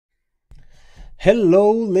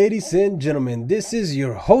Hello, ladies and gentlemen. This is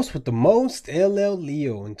your host with the most, LL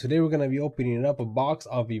Leo, and today we're going to be opening up a box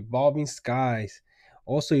of Evolving Skies.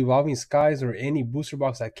 Also, Evolving Skies or any booster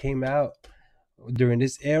box that came out during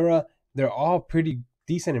this era, they're all pretty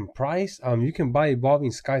decent in price. You can buy Evolving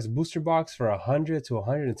Skies booster box for $100 to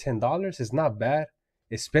 $110. It's not bad,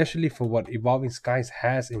 especially for what Evolving Skies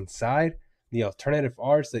has inside. The alternative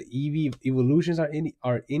arts, the EV evolutions are in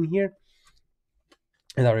here,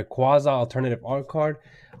 and our Rayquaza alternative art card.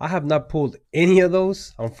 I have not pulled any of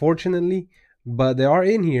those, unfortunately, but they are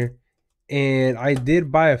in here. And I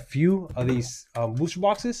did buy a few of these booster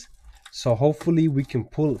boxes. So hopefully we can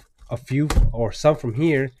pull a few or some from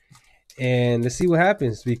here. And let's see what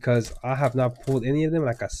happens, because I have not pulled any of them,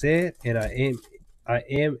 like I said. And I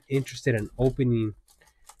am interested in pulling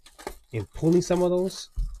some of those.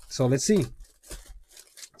 So let's see.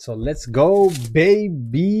 So let's go,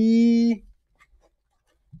 baby.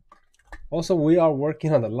 Also, we are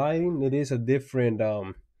working on the lighting. It is a different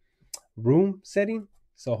room setting,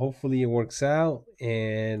 so hopefully it works out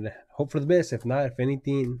and hope for the best. If not, if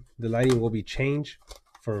anything, the lighting will be changed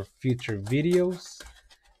for future videos.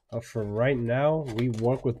 For right now, we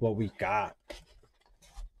work with what we got.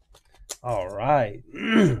 All right.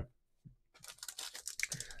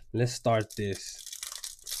 Let's start this.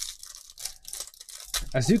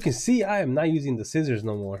 As you can see, I am not using the scissors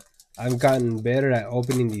no more. I've gotten better at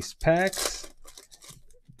opening these packs.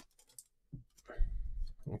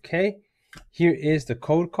 Okay, here is the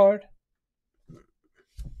code card.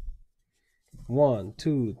 1,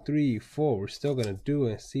 2, 3, 4. We're still gonna do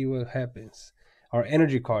it and see what happens. Our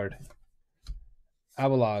energy card.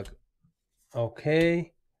 Avalog.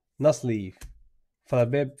 Okay. Nuzleaf.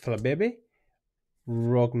 Flabebe.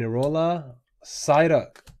 Rognerola.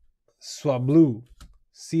 Psyduck. Swablu.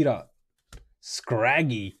 Seedot.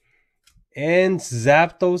 Scraggy. And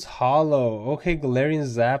Zapdos Hollow. Okay, Galarian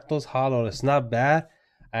Zapdos Hollow. It's not bad.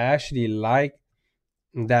 I actually like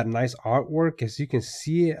that nice artwork. As you can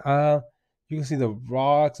see, you can see the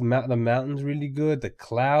rocks, the mountains really good. The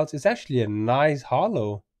clouds. It's actually a nice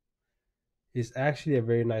hollow. It's actually a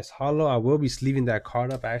very nice hollow. I will be sleeving that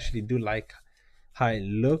card up. I actually do like how it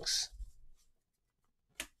looks.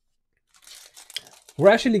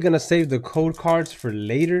 We're actually going to save the code cards for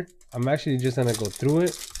later. I'm actually just going to go through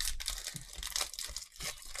it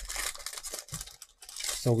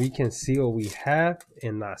so we can see what we have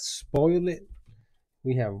and not spoil it.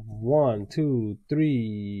 We have 1, 2,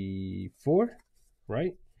 3, 4,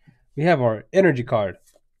 right? We have our energy card.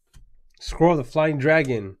 Scroll the Flying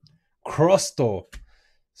Dragon. Crusto.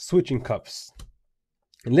 Switching Cups.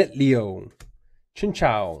 Litleo.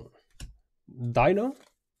 Chinchou. Dino.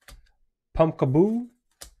 Pumpkaboo.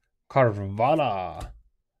 Carvana.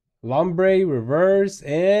 Lombre Reverse.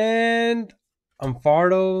 And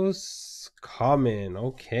Ampharos Common.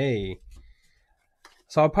 Okay.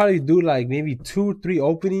 So I'll probably do like maybe 2 or 3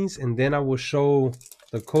 openings, and then I will show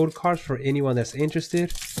the code cards for anyone that's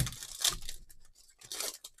interested.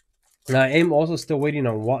 And I am also still waiting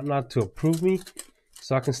on Whatnot to approve me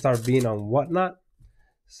so I can start being on Whatnot.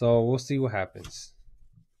 So we'll see what happens.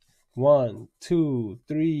 1, 2,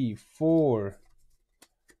 3, 4.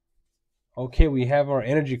 Okay, we have our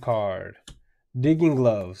energy card. Digging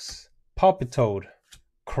Gloves. Palpitoad.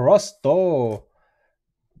 Crusto.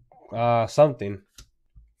 Something.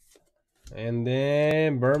 And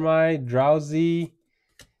then Burmite, Drowsy,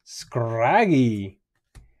 Scraggy,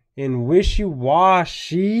 and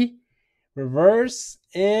Wishy-Washy, Reverse,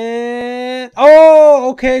 and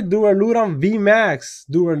okay, Duraludon VMAX.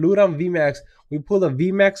 Duraludon VMAX. We pulled a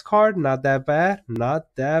VMAX card. Not that bad.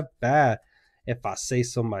 Not that bad. If I say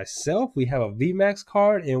so myself, we have a VMAX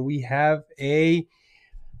card and we have a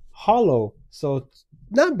hollow. So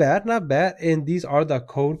not bad, not bad. And these are the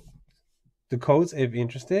codes if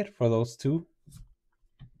interested for those two.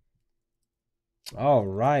 All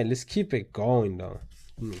right, let's keep it going though.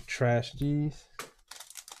 Let me trash these.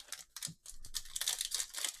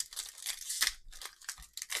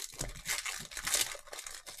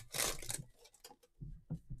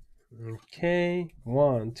 Okay,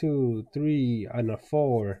 1, 2, 3, and a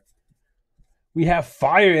 4. We have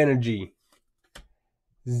Fire Energy.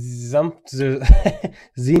 Xenia's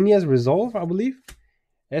Resolve, I believe.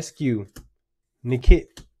 SQ.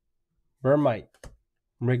 Nikit. Burmite.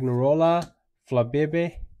 Rignerola.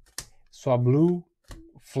 Flabebe. Swablu.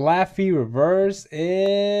 Flaffy Reverse.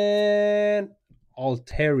 And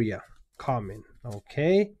Altaria Common.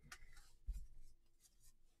 Okay.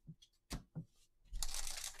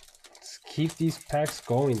 Let's keep these packs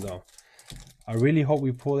going though. I really hope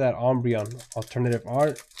we pull that Umbreon alternative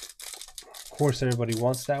art. Of course, everybody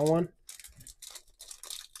wants that one.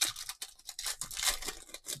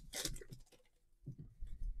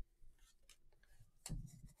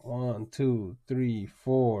 1, 2, 3,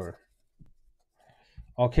 4.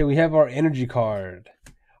 Okay, we have our energy card,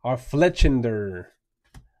 our Fletchender,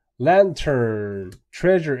 Lantern,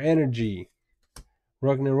 Treasure Energy,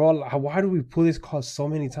 Ragnarola. Why do we pull this card so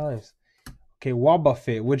many times? Okay,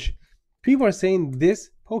 Wobbuffet, which people are saying this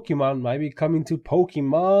Pokemon might be coming to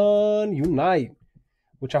Pokemon Unite,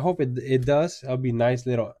 which I hope it does. That'll be nice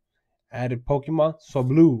little added Pokemon.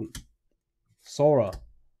 Swablu, Sora,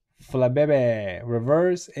 Flabebe,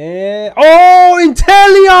 Reverse, and oh,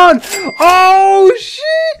 Inteleon! Oh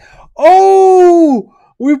shit! Oh,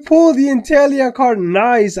 we pulled the Inteleon card.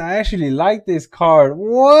 Nice. I actually like this card.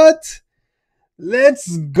 What?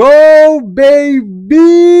 Let's go, baby!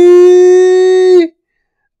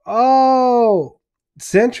 Oh,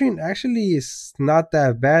 Centering actually is not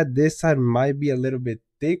that bad. This side might be a little bit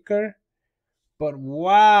thicker, but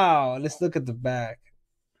wow, let's look at the back.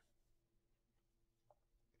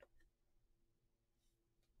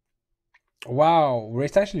 Wow,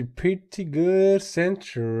 it's actually pretty good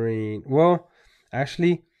centering. Well,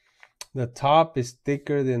 actually, the top is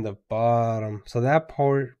thicker than the bottom, so that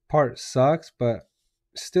part sucks, but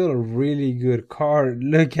still a really good card.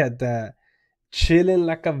 Look at that, chilling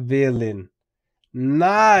like a villain.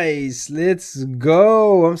 Nice, let's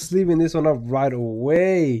go. I'm sleeving this one up right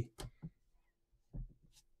away.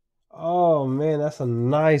 Oh man, that's a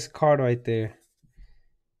nice card right there.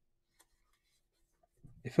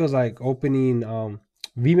 It feels like opening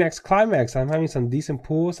VMAX Climax. I'm having some decent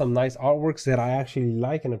pulls, some nice artworks that I actually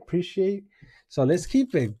like and appreciate. So let's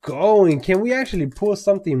keep it going. Can we actually pull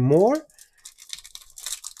something more?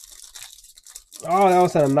 Oh, that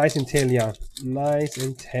was a nice Inteleon. Nice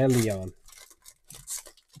Inteleon.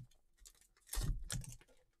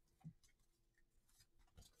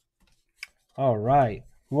 All right.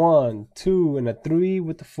 1, 2, and a 3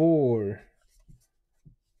 with the 4.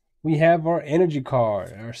 We have our energy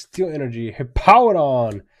card, our Steel Energy,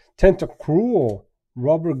 Hippowdon, Tentacruel,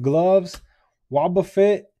 Rubber Gloves,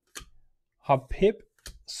 Wobbuffet, Hoppip,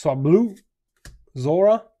 Swablu,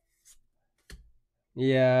 Zora.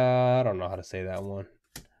 Yeah, I don't know how to say that one.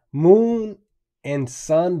 Moon and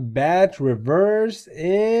Sun Badge Reverse,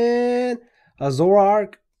 and a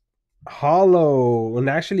Zoroark Hollow. And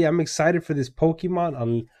actually, I'm excited for this Pokemon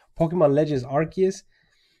on Pokemon Legends Arceus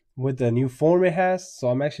with the new form it has. So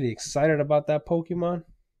I'm actually excited about that Pokemon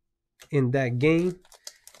in that game.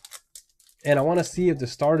 And I want to see if the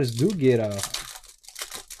starters do get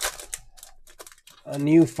a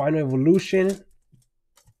new Final Evolution.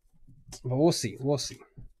 But we'll see. We'll see.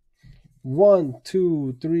 1,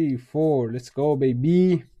 2, 3, 4. Let's go,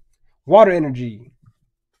 baby. Water Energy.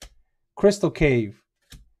 Crystal Cave.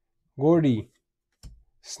 Gordy.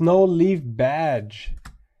 Snow Leaf Badge.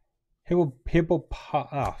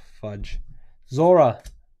 Fudge. Zora.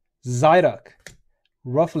 Psyduck.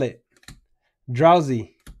 Rufflet.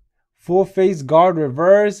 Drowsy. Full Face Guard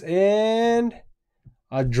Reverse, and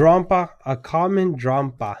a Drampa, a common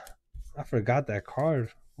Drampa. I forgot that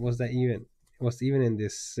card. Was even in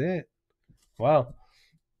this set? Wow.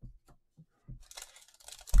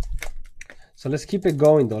 So let's keep it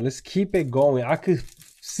going though. Let's keep it going. I could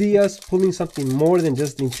see us pulling something more than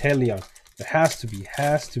just Inteleon. It has to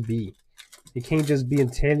be. It can't just be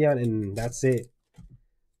Inteleon and that's it.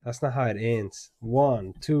 That's not how it ends.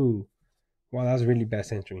 1, 2. Wow, that was really bad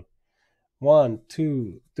centering. 1,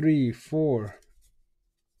 2, 3, 4.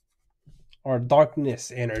 Our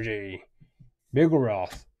Darkness Energy.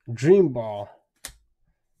 Vigoroth. Dream Ball.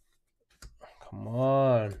 Come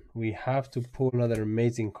on. We have to pull another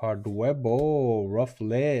amazing card. Dwebble.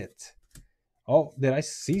 Rufflet. Oh, did I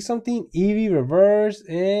see something? Eevee Reverse,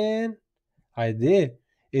 and I did.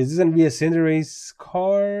 Is this going to be a Cinderace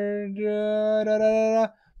card?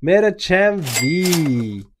 Medicham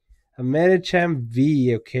V. A Medicham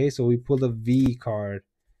V. Okay, so we pulled a V card.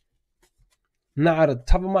 Now, at the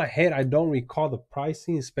top of my head, I don't recall the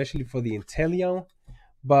pricing, especially for the Inteleon,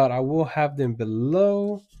 but I will have them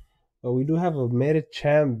below. But we do have a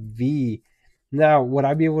Medicham V. Now, would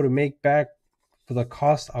I be able to make back for the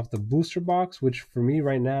cost of the booster box, which for me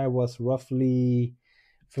right now was roughly,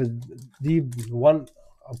 for the one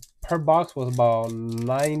per box was about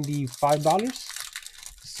 $95.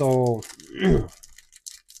 So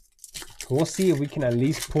we'll see if we can at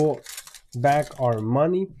least pull back our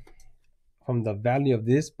money from the value of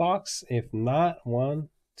this box. If not, 1,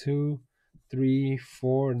 2, 3,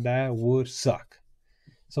 4, that would suck.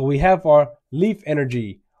 So we have our Leaf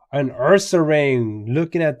Energy, an Ursaring,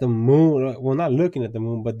 looking at the moon. Well, not looking at the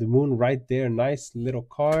moon, but the moon right there. Nice little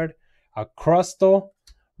card. A Crustle,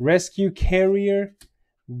 Rescue Carrier,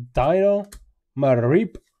 Dino,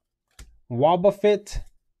 Mareep, Wobbuffet,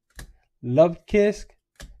 Love Kiss,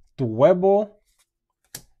 Dwebble,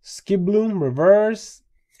 Skibloom reverse,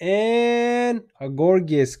 and a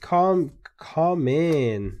Gorgeous common.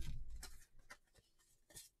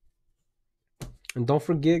 And don't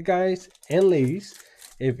forget, guys and ladies,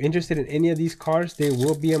 if interested in any of these cards, they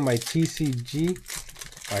will be on my TCG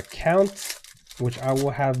account, which I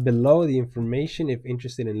will have below the information if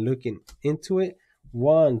interested in looking into it.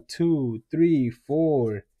 1, 2, 3,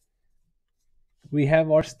 4. We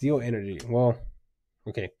have our Steel Energy. Well,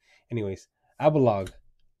 okay. Anyways, Abalog,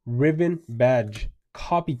 Ribbon Badge,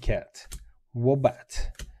 Copycat,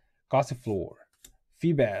 Wobat, Gossifleur,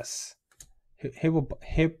 Feebas,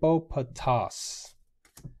 Hippopotas,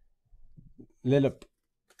 Lilip,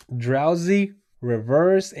 Drowsy,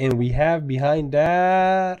 Reverse, and we have behind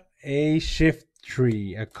that a Shift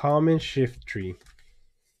Tree, a common Shift Tree.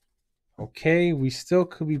 Okay, we still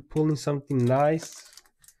could be pulling something nice.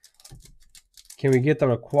 Can we get the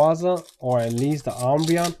Rayquaza or at least the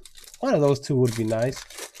Umbreon? One of those two would be nice.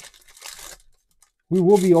 We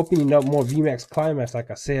will be opening up more VMAX Climax, like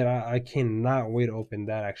I said. I cannot wait to open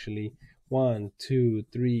that actually. 1, 2,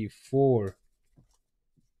 3, 4.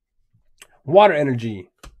 Water Energy,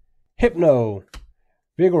 Hypno,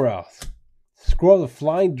 Vigoroth, Scroll the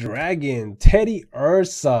Flying Dragon, Teddy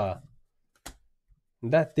Ursa.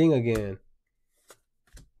 That thing again.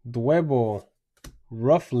 Dwebble,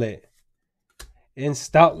 Rufflet, and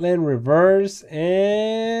Stoutland reverse,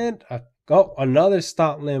 and another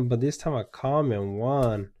Stoutland, but this time a common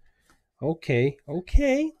one. Okay.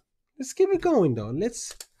 Let's keep it going though.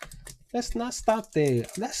 Let's not stop there.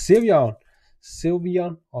 That's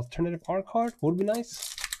Sylveon alternative art card would be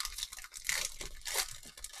nice.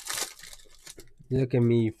 Look at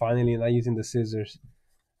me finally not using the scissors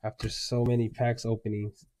after so many packs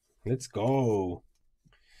openings. Let's go.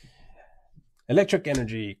 Electric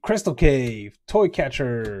Energy, Crystal Cave, Toy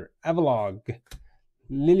Catcher, Avalog,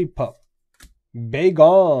 Lillipup,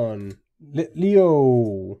 Bagon,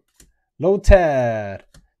 Leo, Lotad,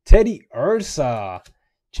 Teddy Ursa,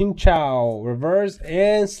 Chinchou, Reverse,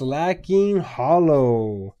 and Slacking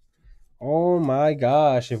Hollow. Oh my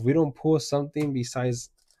gosh, if we don't pull something besides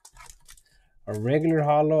a regular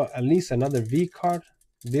hollow, at least another V card,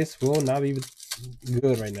 this will not be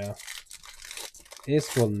good right now.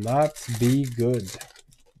 This will not be good.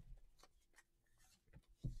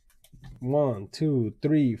 1, 2,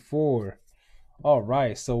 3, 4. All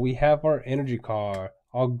right, so we have our energy card,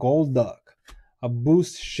 a Golduck, a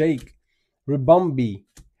Boost Shake, Ribombee,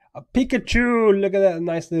 a Pikachu. Look at that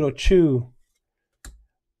nice little chew.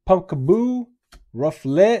 Pumpkaboo,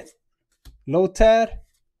 Rufflet, Lotad,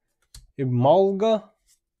 Emolga,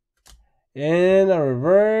 and a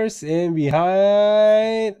reverse, and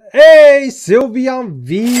behind, hey, Sylveon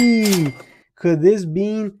V. Could this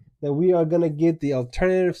mean that we are gonna get the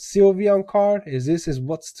alternative Sylveon card? Is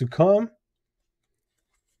what's to come?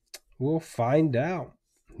 We'll find out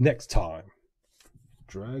next time.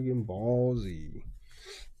 Dragon Ball Z.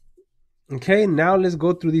 Okay, now let's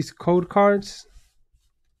go through these code cards.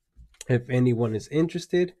 If anyone is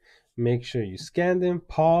interested, make sure you scan them,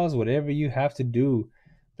 pause, whatever you have to do.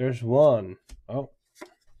 There's one. Oh,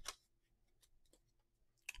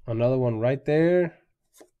 another one right there.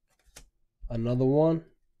 Another one.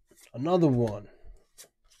 Another one.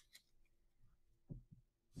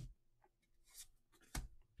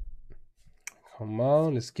 Come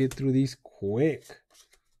on, let's get through these quick.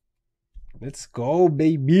 Let's go,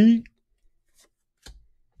 baby.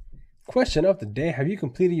 Question of the day: have you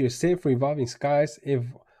completed your save for Evolving Skies? If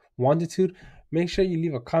wanted to, make sure you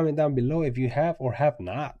leave a comment down below if you have or have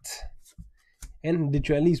not. And did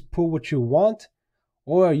you at least pull what you want?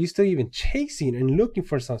 Or are you still even chasing and looking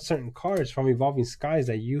for some certain cards from Evolving Skies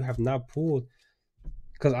that you have not pulled?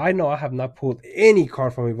 Because I know I have not pulled any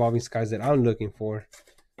card from Evolving Skies that I'm looking for.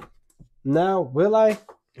 Now, will I?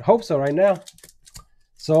 I hope so right now.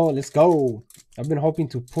 So let's go. I've been hoping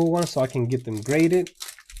to pull one so I can get them graded.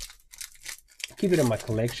 Keep it in my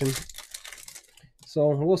collection. So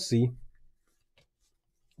we'll see.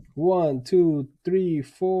 1, 2, 3,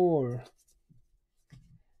 4.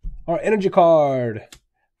 Our energy card.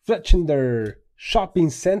 Fletchinder, Shopping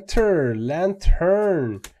Center,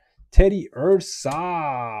 Lantern, Teddy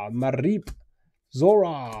Ursa, Marip,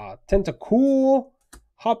 Zora, Tentacool,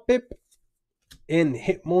 Hoppip, and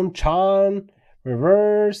Hitmonchan,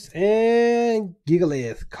 reverse, and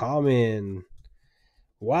Gigalith, common.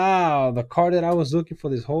 Wow, the card that I was looking for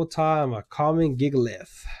this whole time, a common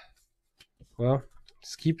Gigalith. Well,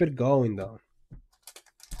 let's keep it going though.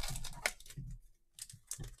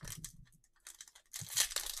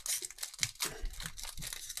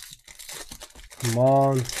 Come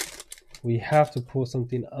on, we have to pull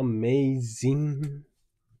something amazing.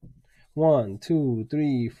 1, 2,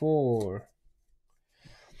 3, 4.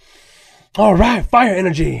 All right, fire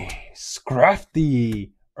energy.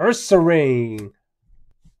 Scrafty, Ursaring,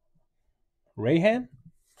 Rayhan,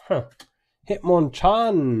 huh?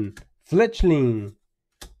 Hitmonchan, Fletchling,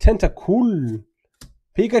 Tentacool,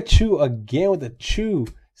 Pikachu again with a Chew,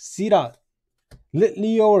 Seedot,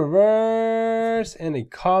 Litleo reverse, and a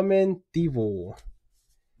common Thievul.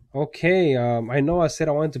 Okay, I know I said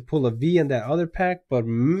I wanted to pull a V in that other pack, but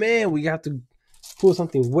man, we got to pull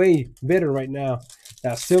something way better right now.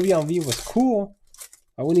 That Sylveon V was cool,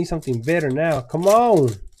 but we need something better now. Come on,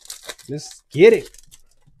 let's get it.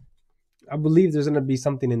 I believe there's gonna be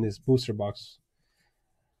something in this booster box.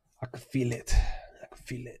 I could feel it. I could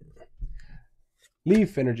feel it.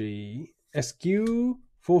 Leaf Energy, SQ,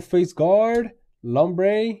 Full Face Guard,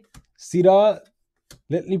 Lumbre, Seedot,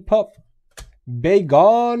 Litleupup,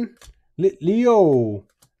 Bagon, Litleo,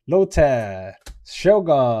 Lotad,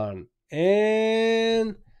 Shogun,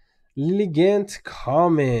 and Lilligant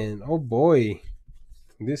Common. Oh boy,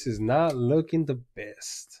 this is not looking the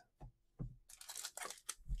best.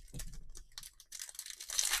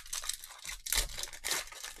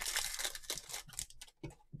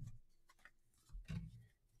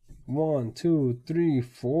 One, two, three,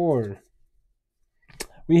 four.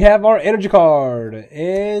 We have our energy card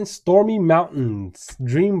and Stormy Mountains,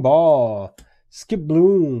 Dream Ball, Skip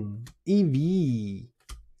Bloom, EV,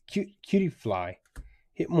 Cutie Fly,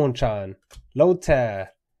 Hitmonchan, Lotad,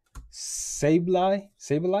 Sableye,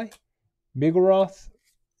 Bigoroth,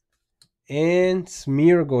 and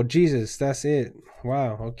Smeargle. Jesus, that's it.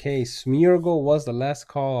 Wow. Okay, Smeargle was the last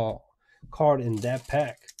card in that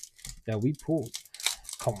pack that we pulled.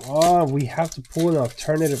 Come on, we have to pull an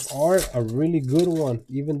alternative art, a really good one.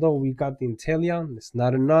 Even though we got the Inteleon, it's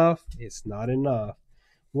not enough. It's not enough.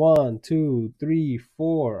 1, 2, 3,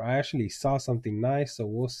 4. I actually saw something nice, so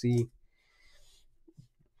we'll see.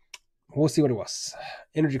 We'll see what it was.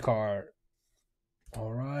 Energy card.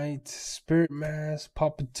 All right. Spirit Mask,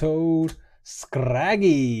 Toad,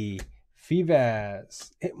 Scraggy,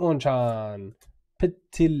 Fivas, Hitmonchan,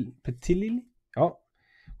 Petilil. Oh,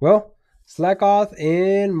 well. Slackoth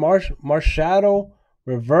and Marshadow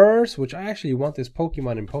reverse, which I actually want this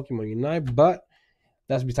Pokemon in Pokemon Unite, but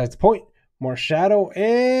that's besides the point. Marshadow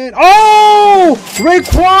and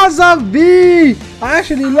Rayquaza V. I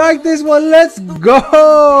actually like this one. Let's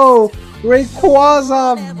go,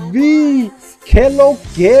 Rayquaza V. Que lo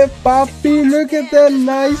que, papi? Look at that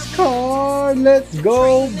nice card. Let's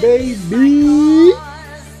go, baby.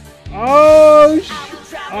 Oh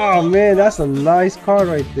man, that's a nice card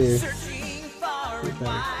right there.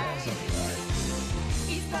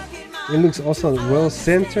 It looks also well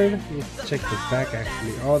centered. Let's check the back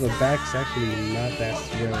actually. Oh, the back's actually not that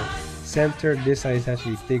well centered. This side is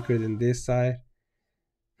actually thicker than this side.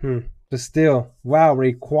 But still, wow,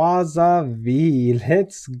 Rayquaza V.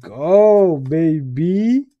 Let's go,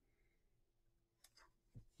 baby.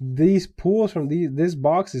 These pulls from this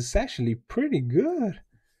box is actually pretty good.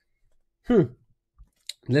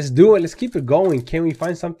 Let's do it. Let's keep it going. Can we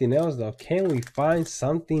find something else though? Can we find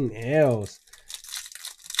something else?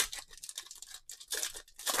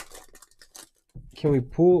 Can we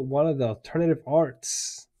pull one of the alternative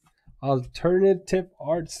arts? Alternative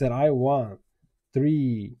arts that I want.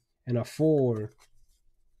 3 and a 4.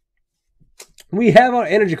 We have our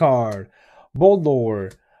energy card.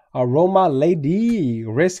 Boldor, Aroma Lady,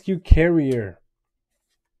 Rescue Carrier,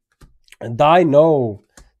 Dino,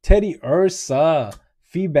 Teddy Ursa,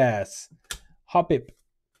 Feebas, Hoppip,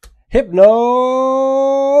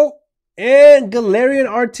 Hypno, and Galarian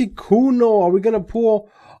Articuno. Are we going to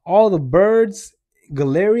pull all the birds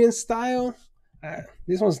Galarian style?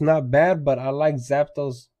 This one's not bad, but I like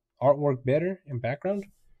Zapdos artwork better in background.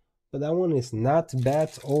 But that one is not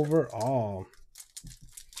bad overall.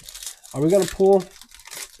 Are we going to pull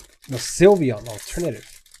the Sylveon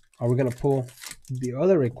alternative? Are we going to pull the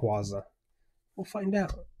other Rayquaza? We'll find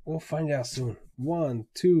out. We'll find out soon. 1,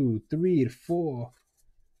 2, 3, 4.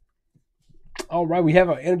 All right, we have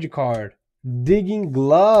our energy card. Digging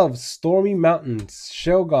Gloves, Stormy Mountains,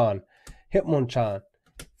 Shogun, Hitmonchan,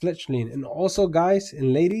 Fletchling. And also, guys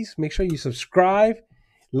and ladies, make sure you subscribe,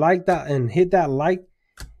 like that, and hit that like,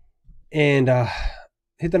 and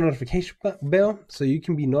hit the notification bell so you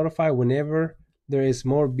can be notified whenever there is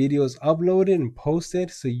more videos uploaded and posted,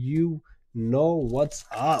 so you know what's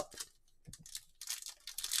up.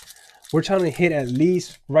 We're trying to hit at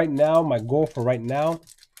least right now, my goal for right now,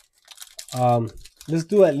 let's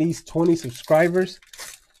do at least 20 subscribers,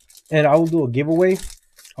 and I will do a giveaway.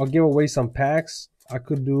 I'll give away some packs. I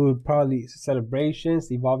could do probably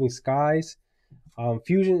Celebrations, Evolving Skies,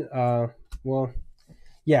 Fusion. Well,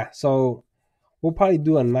 yeah, so we'll probably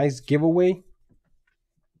do a nice giveaway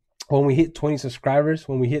when we hit 20 subscribers.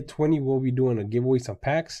 When we hit 20, we'll be doing a giveaway, some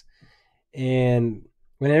packs. And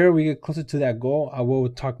whenever we get closer to that goal, I will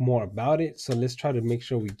talk more about it. So let's try to make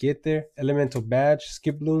sure we get there. Elemental Badge,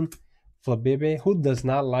 Skip Bloom, Flabebe. Who does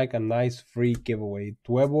not like a nice free giveaway?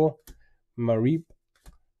 Dwebo, Marip,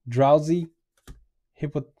 Drowsy,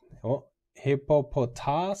 Hippo, oh,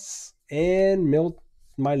 Hippopotas, and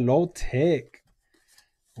Milotic.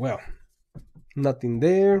 Well, nothing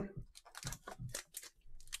there.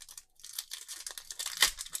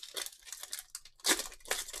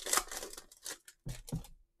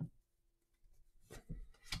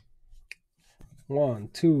 One,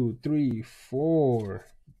 two, three, four.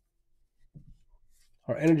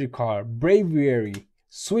 Our energy card, Braviary,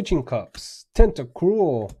 Switching Cups,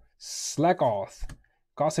 Tentacruel, Slackoth,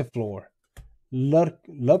 Gossifleur,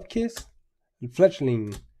 Lubkiss,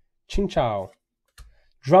 Fletchling, Chinchou,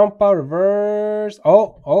 Drampa Reverse.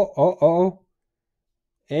 Oh.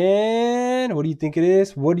 And what do you think it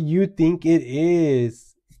is? What do you think it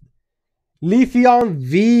is? Leafeon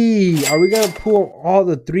V. Are we going to pull all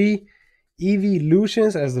the three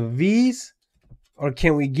evolutions as the Vs? Or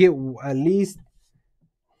can we get at least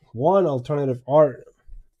one alternative art?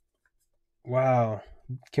 Wow.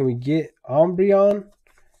 Can we get Umbreon,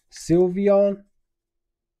 Sylveon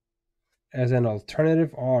as an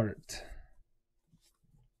alternative art?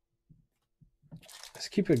 Let's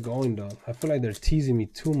keep it going though. I feel like they're teasing me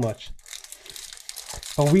too much.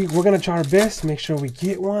 But we're gonna try our best, make sure we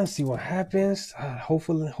get one, see what happens.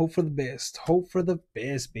 Hopefully, hope for the best. Hope for the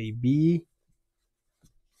best, baby.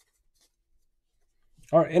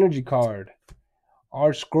 Our energy card.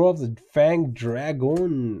 Our Scroll of the Fang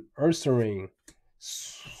Dragon, Ursaring,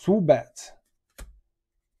 Subat,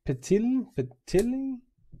 Petili,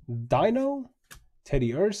 Dino,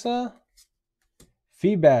 Teddy Ursa,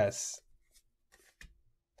 Feebas,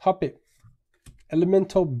 Hoppip,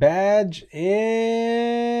 Elemental Badge,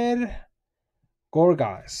 and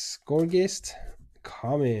Gorgeist.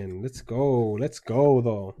 Come in. Let's go. Let's go,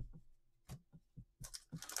 though.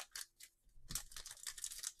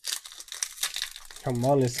 Come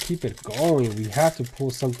on, let's keep it going. We have to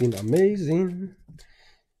pull something amazing.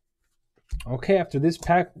 Okay, after this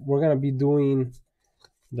pack, we're going to be doing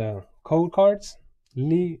the code cards.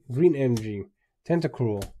 Green Energy,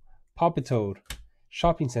 Tentacruel, Poppitoad,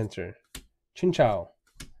 Shopping Center, Chinchou,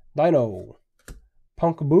 Dino,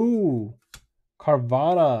 Punkaboo,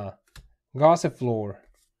 Carvana, Gossifleur,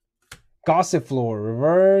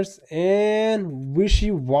 Reverse, and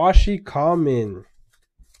Wishy-Washy Common.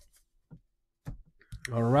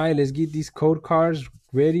 All right, let's get these code cards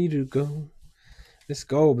ready to go. Let's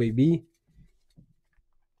go, baby.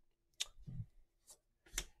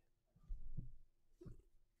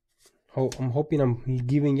 I'm hoping I'm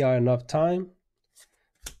giving y'all enough time.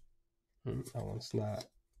 That one's not.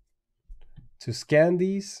 To scan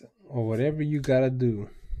these or whatever you gotta do.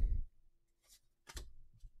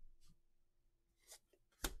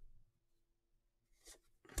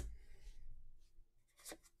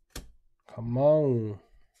 Come on.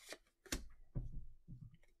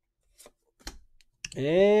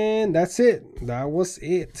 And that's it. That was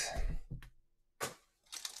it.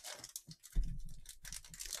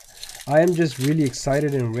 I am just really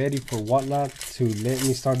excited and ready for Whatnot to let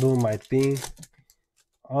me start doing my thing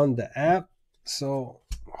on the app. So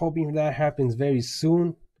hoping that happens very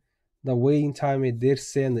soon. The waiting time, it did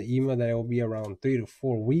say in the email that it will be around 3 to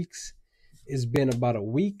 4 weeks. It's been about a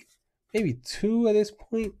week, maybe 2 at this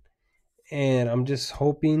point. And I'm just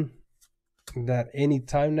hoping that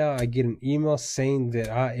anytime now I get an email saying that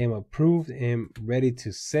I am approved and ready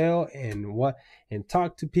to sell and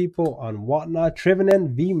talk to people on Whatnot.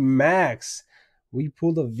 Trevenant VMAX. We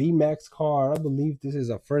pulled a VMAX card. I believe this is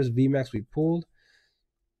our first VMAX we pulled.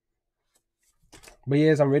 But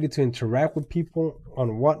yes, I'm ready to interact with people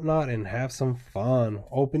on Whatnot and have some fun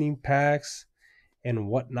opening packs and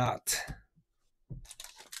whatnot.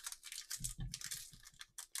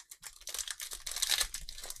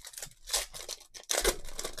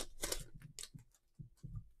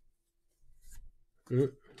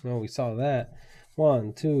 Oh, we saw that.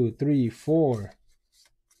 1, 2, 3, 4.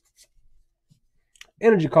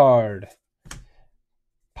 Energy card.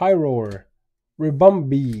 Pyroar,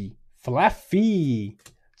 Ribombee, Flaffy,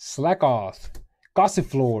 Slackoth,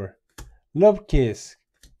 Gossifleur, Lubkiss,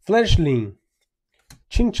 Fletchling,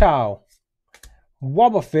 Chinchou,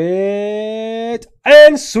 Wobbuffet,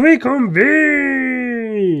 and Suicune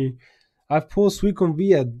V. I've pulled Suicune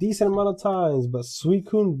V a decent amount of times, but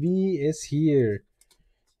Suicune V is here.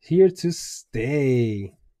 Here to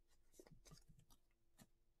stay.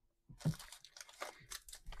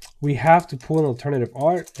 We have to pull an alternative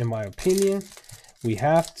art, in my opinion. We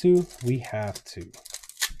have to.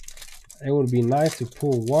 It would be nice to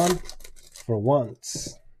pull one for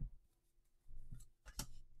once.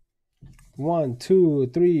 1,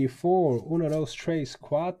 2, 3, 4. Uno, dos, tres,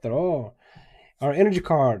 cuatro. Our energy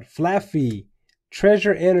card, Flaffy,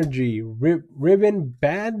 Treasure Energy, Ribbon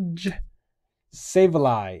Badge,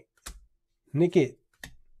 Sableye, Nickit,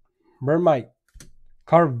 Mermite,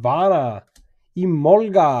 Carvana,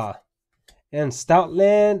 Emolga, and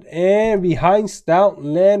Stoutland. And behind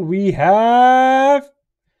Stoutland, we have...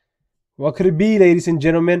 What could it be, ladies and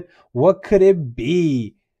gentlemen? What could it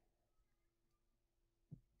be?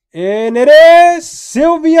 And it is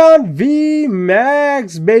Sylveon V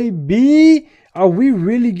Max, baby. Are we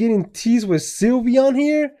really getting teased with Sylveon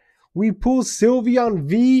here? We pull Sylveon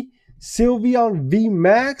V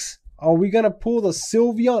Max. Are we going to pull the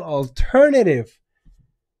Sylveon alternative?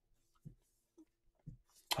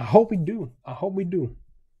 I hope we do.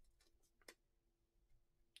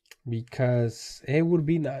 Because it would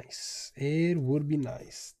be nice.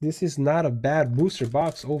 This is not a bad booster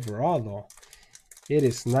box overall, though. It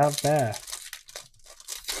is not bad.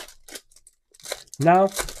 Now,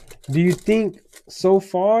 do you think so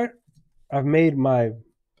far I've made my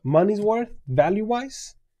money's worth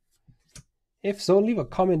value-wise? If so, leave a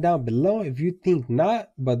comment down below. If you think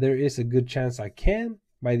not, but there is a good chance I can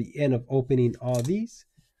by the end of opening all these,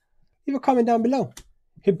 leave a comment down below.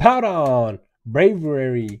 Hippowdon,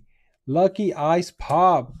 Bravery, Lucky Ice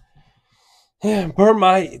Pop,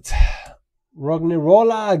 Burmite,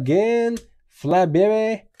 Rognerola again,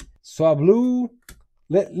 Flabebe, Swablu,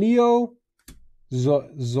 Let Leo,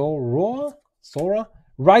 Zora,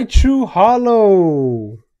 Raichu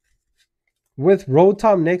Hollow with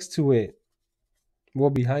Rotom next to it. Well,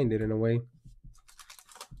 behind it in a way.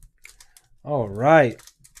 All right.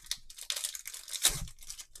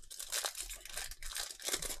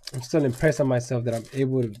 I'm still impressed on myself that I'm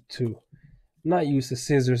able to not use the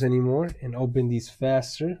scissors anymore and open these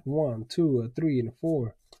faster. 1, 2, 3, and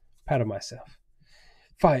 4. Proud of myself.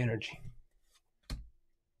 Fire Energy.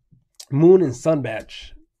 Moon and Sun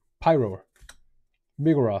Badge. Pyro.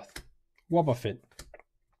 Bigoroth. Wobbuffet.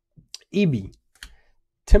 Eevee.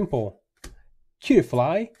 Temple.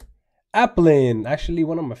 Cutiefly. Applin. Actually,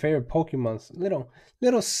 one of my favorite Pokemons.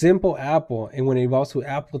 Little simple apple. And when it evolves to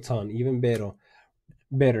Appleton, even better.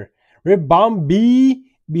 Ribombee.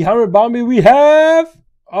 Behind Ribombee, we have...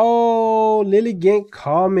 Oh, Lilligant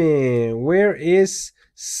Common. Where is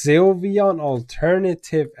Sylveon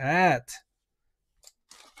alternative at?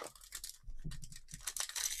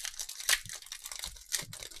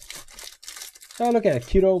 Oh, look at that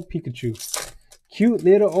cute old Pikachu. Cute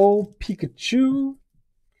little old Pikachu.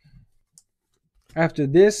 After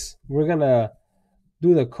this, we're gonna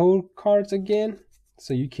do the code cards again,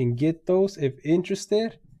 so you can get those if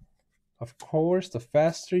interested. Of course, the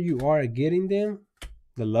faster you are at getting them,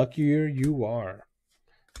 the luckier you are.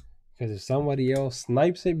 Because if somebody else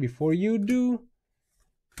snipes it before you do,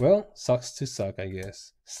 well, sucks to suck, I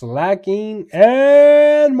guess. Slacking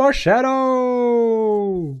and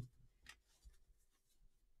Marshadow.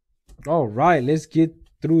 All right, let's get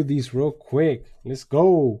through these real quick. Let's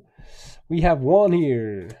go. We have 1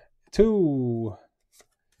 here, 2,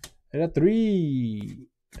 and a 3,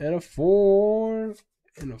 and a 4,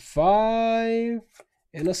 and a 5,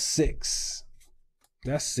 and a 6.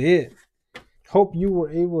 That's it. Hope you were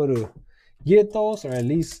able to get those, or at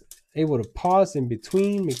least able to pause in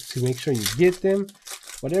between to make sure you get them.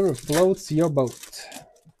 Whatever floats your boat.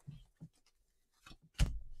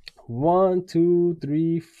 1, 2,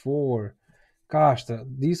 3, 4. Gosh,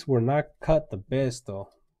 these were not cut the best though.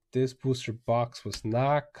 This booster box was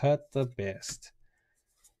not cut the best.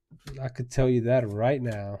 I could tell you that right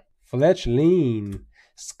now. Fletchling,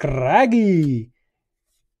 Scraggy,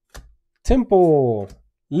 Temple,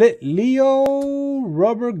 Lit Leo,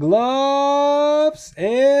 Rubber Gloves,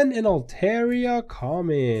 and an Altaria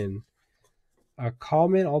Common. A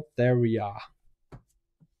Common Altaria.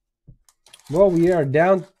 Well, we are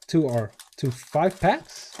down to 5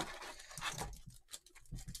 packs.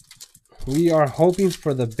 We are hoping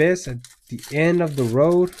for the best at the end of the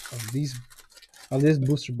road of this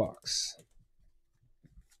booster box.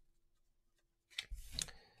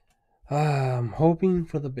 I'm hoping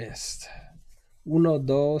for the best. 1,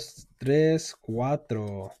 2, 3,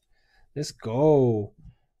 4. Let's go.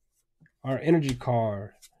 Our energy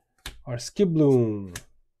card, our Skiploom,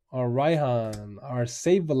 our Raihan, our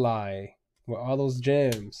Sableye with all those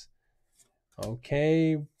gems.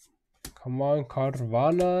 Okay. Come on,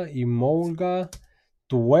 Carvana, Emolga,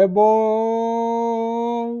 Dwebo,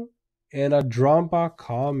 and a Drampa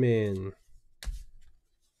Common.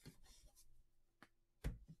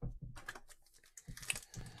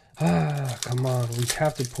 Come on, we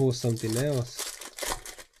have to pull something else.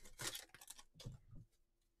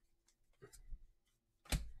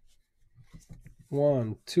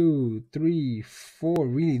 One, two, three, four.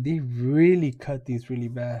 Really, they really cut these really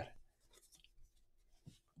bad.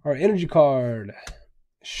 Our energy card.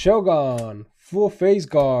 Shogun. Full Face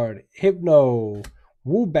Guard. Hypno.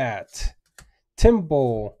 Woobat.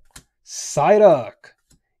 Temple. Psyduck.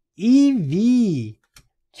 EV.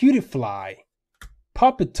 Cutiefly.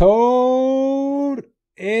 Puppet Toad.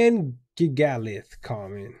 And Gigalith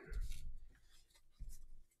common.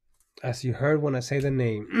 As you heard when I say the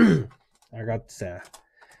name. I got that.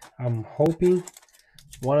 I'm hoping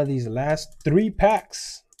one of these last 3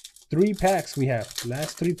 packs. 3 packs we have.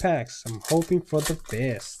 Last 3 packs. I'm hoping for the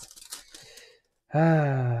best.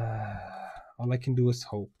 All I can do is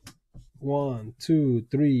hope. 1, 2,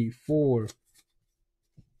 3, 4.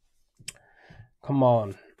 Come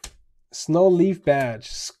on. Snow Leaf Badge.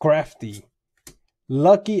 Scrafty.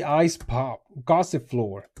 Lucky Ice Pop.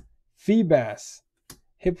 Gossifleur. Feebas.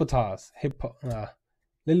 Hippotas.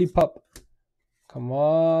 Lillipup. Come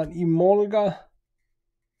on. Emolga.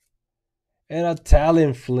 And a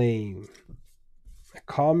Talonflame. A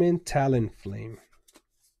common Talonflame.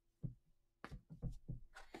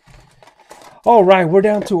 Alright, we're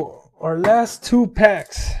down to our last 2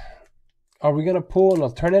 packs. Are we going to pull an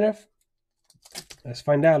alternative? Let's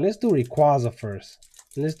find out. Let's do Rayquaza first.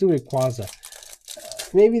 Let's do Rayquaza.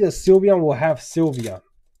 Maybe the Sylveon will have Sylveon.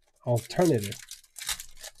 Alternative.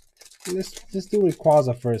 Let's do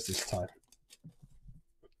Rayquaza first this time.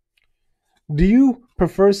 Do you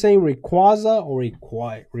prefer saying Rayquaza or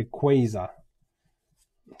Rayquaza?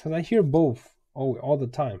 Because I hear both all the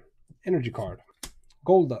time. Energy card.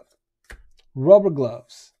 Golduck. Rubber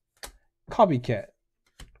Gloves. Copycat.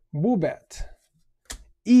 Woobat.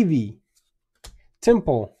 Eevee.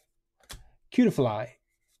 Temple. Cutiefly.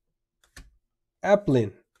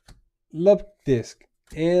 Applin. Lupdisc.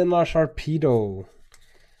 And our Sharpedo.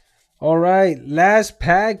 Alright, last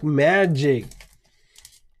pack magic.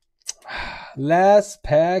 Last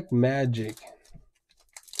pack magic.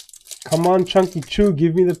 Come on, Chunky Chew,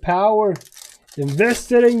 give me the power.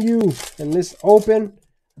 Invested in you. And let's open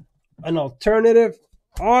an alternative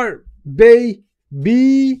art,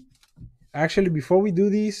 baby. Actually, before we do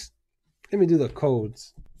these, let me do the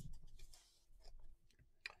codes.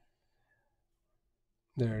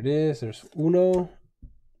 There it is. There's 1,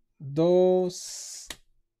 2,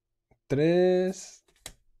 3,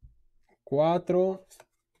 4,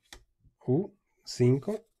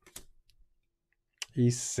 5 y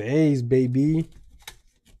 6, baby.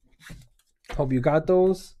 Hope you got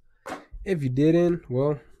those. If you didn't,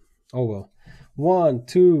 well, oh well. 1,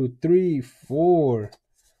 2, 3, 4.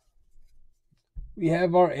 We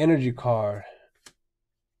have our energy card.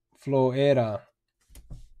 Floera.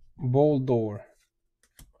 Boldor.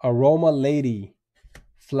 Aroma Lady.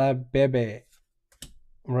 Flabebe.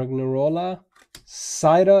 Ragnarola.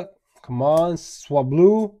 Psyduck. Come on.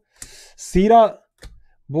 Swablu. Sita.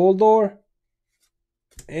 Boldor.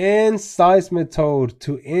 And Seismitoad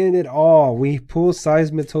to end it all. We pull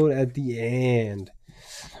Seismitoad at the end.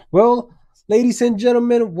 Well, ladies and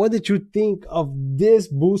gentlemen, what did you think of this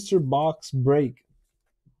booster box break?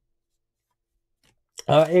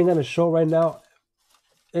 I ain't gonna show right now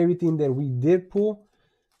everything that we did pull.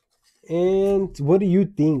 And what do you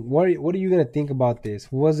think? What are you gonna think about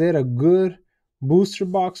this? Was it a good booster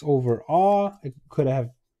box overall? It could have,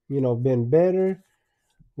 been better.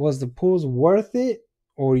 Was the pulls worth it,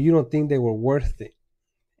 or you don't think they were worth it?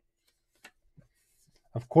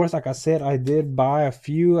 Of course, like I said, I did buy a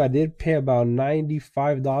few. I did pay about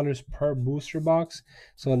 $95 per booster box.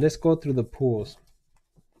 So let's go through the pulls.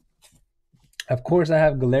 Of course, I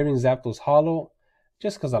have Galarian Zapdos Holo,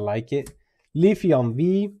 just because I like it. Leafeon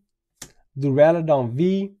V, Duraludon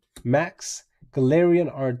V, Max, Galarian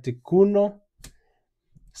Articuno,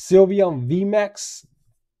 Sylveon V Max,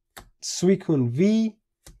 Suicune V,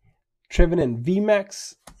 Trevenant V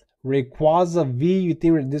Max, Rayquaza V. You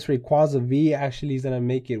think this Rayquaza V actually is going to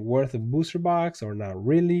make it worth a booster box or not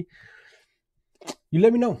really? You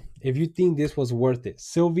let me know if you think this was worth it.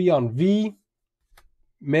 Sylveon V,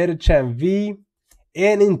 Medicham V,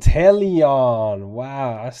 and Inteleon.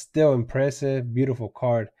 Wow, that's still impressive. Beautiful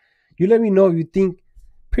card. You let me know if you think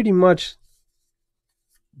pretty much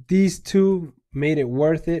these two made it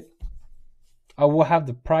worth it. I will have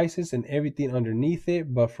the prices and everything underneath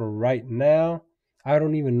it, but for right now, I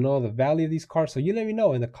don't even know the value of these cards. So you let me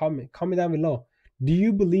know in the comment down below. Do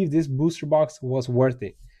you believe this booster box was worth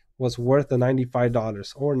it? Was worth the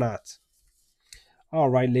 $95 or not? All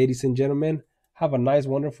right, ladies and gentlemen, have a nice,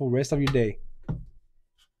 wonderful rest of your day.